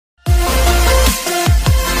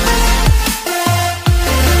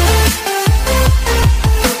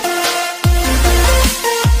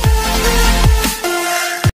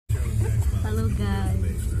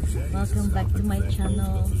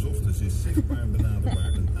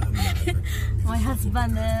My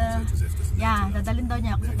husband, dadalhin daw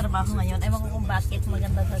niya ako sa trabaho ngayon. Ewan ko kung bakit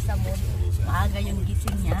maganda sa mood. Maaga yung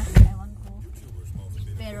gising niya. Ewan ko.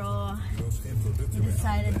 Pero, he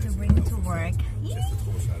decided to bring me to work.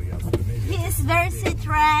 He is very sweet,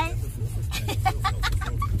 right?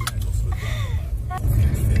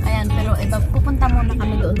 Ayan, pero pupunta muna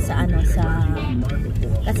kami doon sa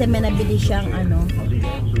kasi may nabili siyang ano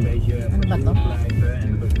ba to?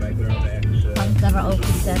 Pang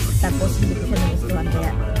karaoke set, tapos hindi ko siya nagustuhan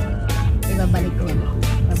kaya ibabalik niya.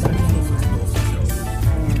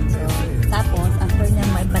 Ayan, so tapos after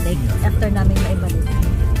namin maibalik,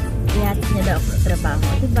 ihatid niya daw ako sa trabaho,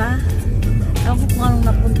 diba? Ewan ko kung anong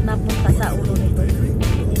napunta sa ulo nito.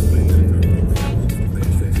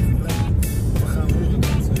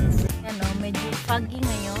 Foggy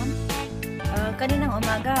ngayon. Kaninang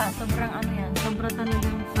umaga, sobrang sobrang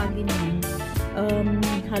talagang foggy naman.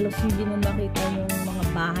 Halos hindi mo makita yung mga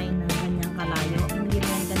bahay na ganyang kalayo. Hindi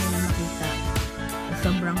mo yan kanina makita.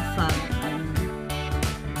 Sobrang fog.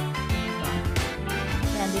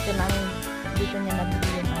 Yan, dito niya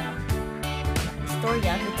nabili yung store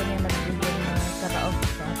yan. Dito niya nabili yung karaoke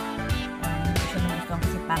set. Hindi siya nagustuhan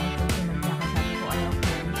kasi pangit yung sinag niya. Kasi sabi ko, ayaw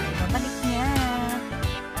ko. Babalik niya.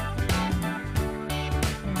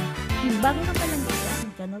 Bago ka pa lang sa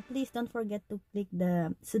aking channel, please don't forget to click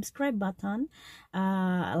the subscribe button,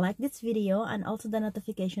 like this video, and also the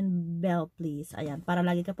notification bell, please. Ayan, para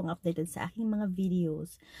lagi ka pong updated sa aking mga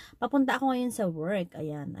videos. Papunta ako ngayon sa work.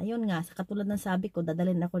 Ayan, ayun nga, katulad ng sabi ko,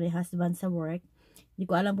 dadalhin ako ni husband sa work. Hindi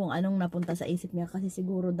ko alam kung anong napunta sa isip niya kasi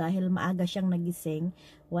siguro dahil maaga siyang nagising,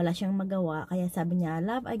 wala siyang magawa. Kaya sabi niya,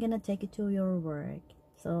 love, I'm gonna take you to your work.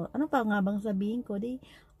 So, ano pa nga bang sabihin ko? Di,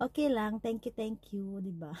 okay lang, thank you,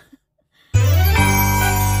 diba?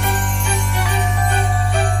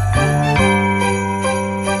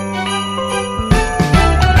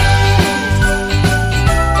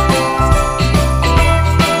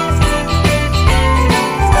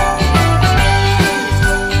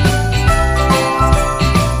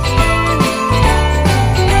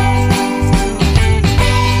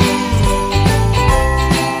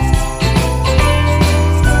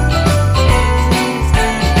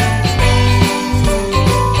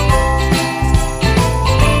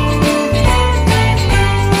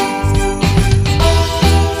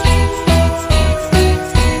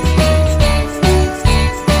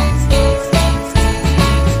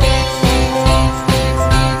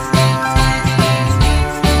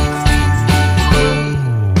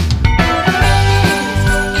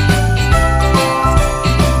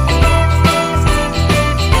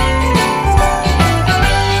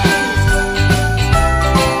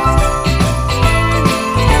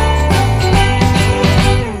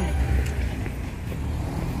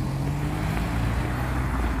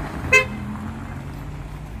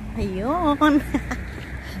 Ayun.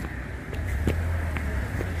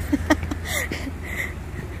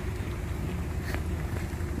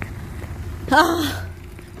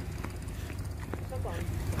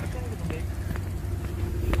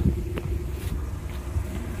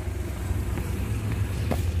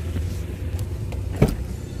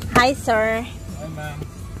 Hi, sir. Hi, ma'am.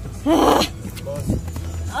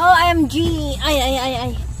 OMG.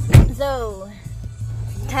 Ay. So,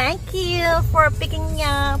 thank you for picking me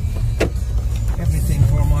up. Everything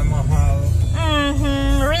for my mahal.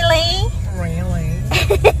 Really? Really?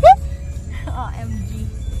 OMG.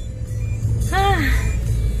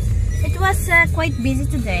 It was quite busy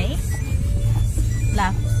today.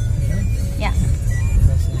 Laugh. Yeah.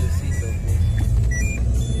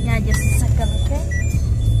 Yeah, just a second, okay?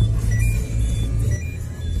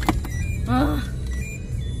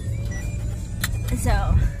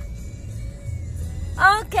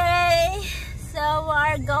 Okay, so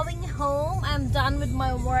we're going home. I'm done with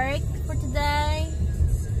my work for today,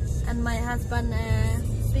 and my husband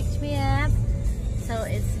picks me up, so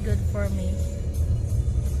it's good for me.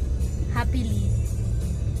 Happily.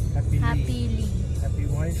 Happy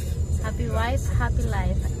wife. Happy wife, happy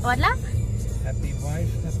life. What love? Happy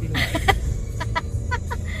wife, happy life.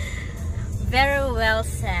 Very well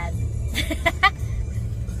said.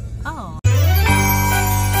 Oh.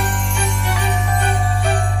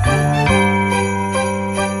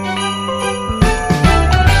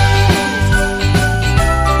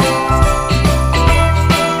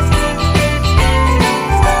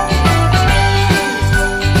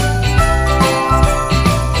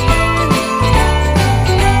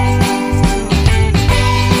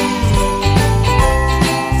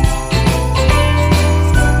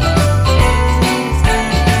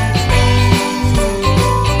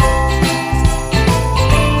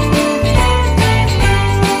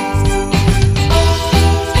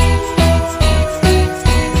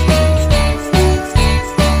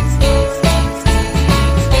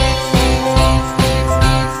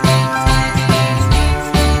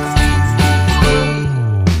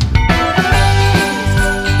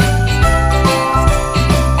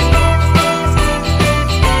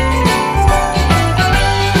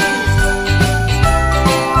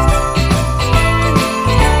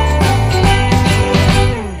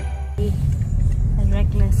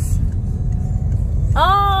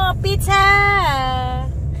 pizza!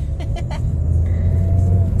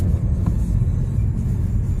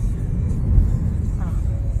 Oh,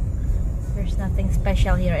 there's nothing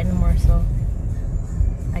special here anymore, so